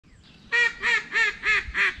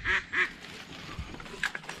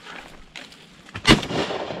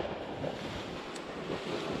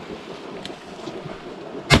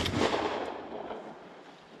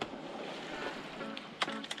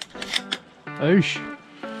Oosh.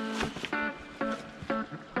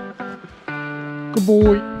 Good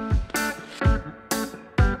boy.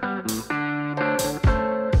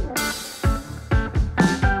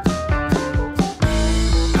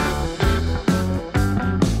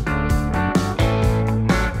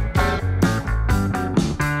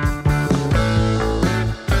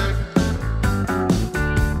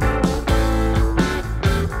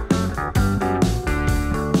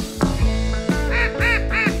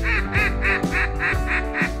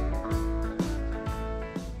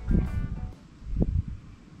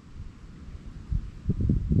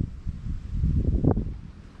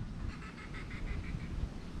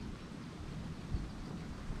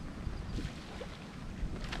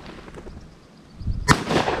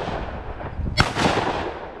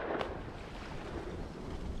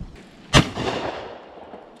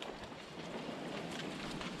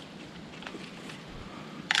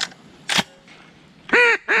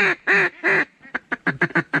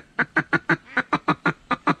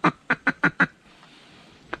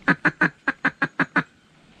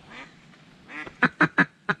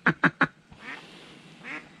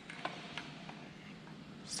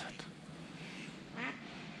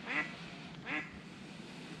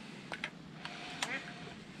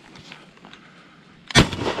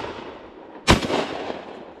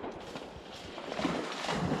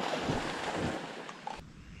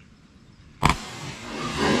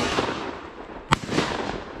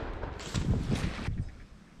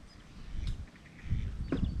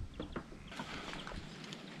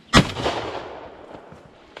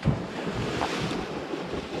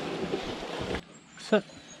 Sit.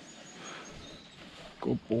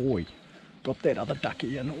 Good boy. Got that other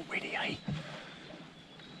ducky in already, eh?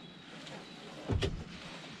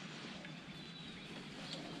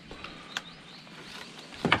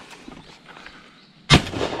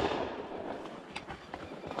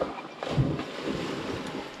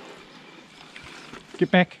 Get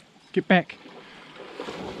back. Get back.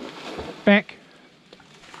 Back.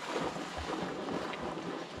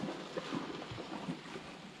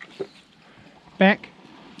 Back.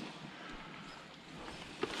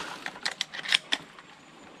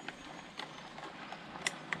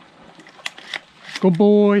 Good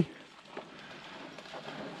boy.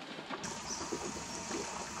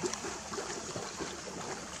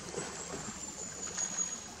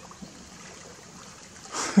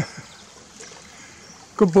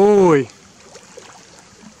 Good boy.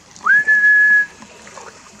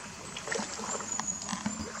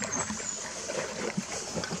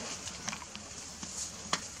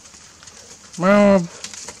 Well,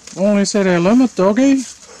 I've only set our limit, doggy.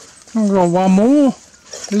 I've got one more.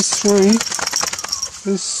 There's 3.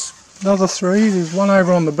 There's another 3. There's one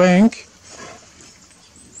over on the bank.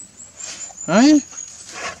 Hey?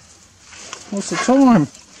 What's the time?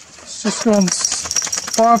 It's just gone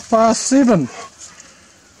 7:05.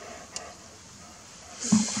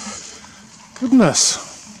 Goodness.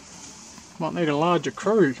 Might need a larger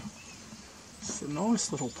crew. It's a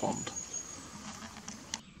nice little pond.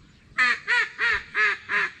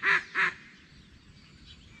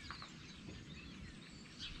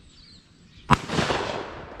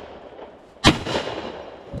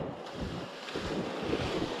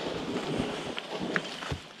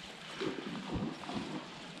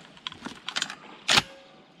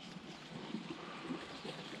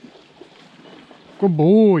 Good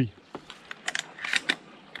boy.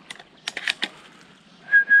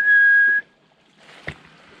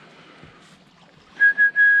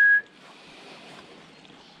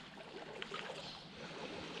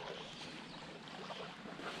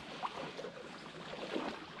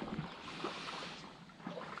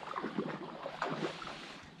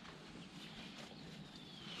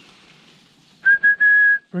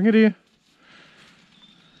 Bring it here.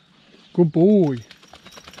 Good boy.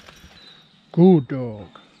 Good dog.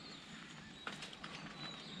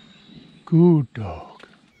 Good dog.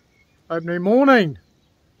 Opening morning.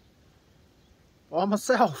 By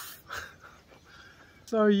myself.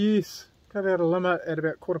 So yes, cut out a limit at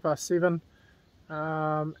about 7:15.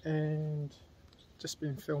 And just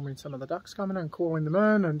been filming some of the ducks coming in, calling them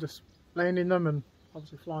in and just landing them and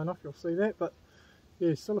obviously flying off, you'll see that. But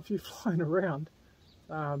yeah, still a few flying around.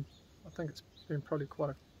 I think it's been probably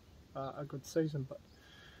quite a good season. But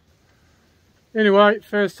anyway,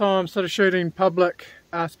 first time sort of shooting public,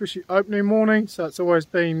 especially opening morning, so it's always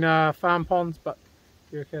been farm ponds, but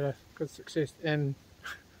yeah, had a good success and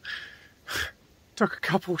took a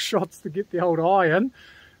couple shots to get the old eye in.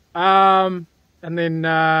 And then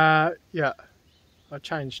yeah, I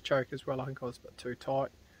changed choke as well. I think I was a bit too tight,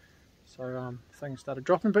 so things started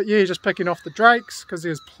dropping. But yeah, just picking off the drakes because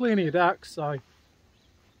there's plenty of ducks, so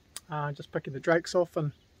just picking the drakes off,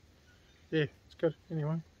 and yeah, it's good.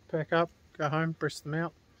 Anyway, pack up, go home, breast them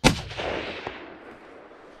out,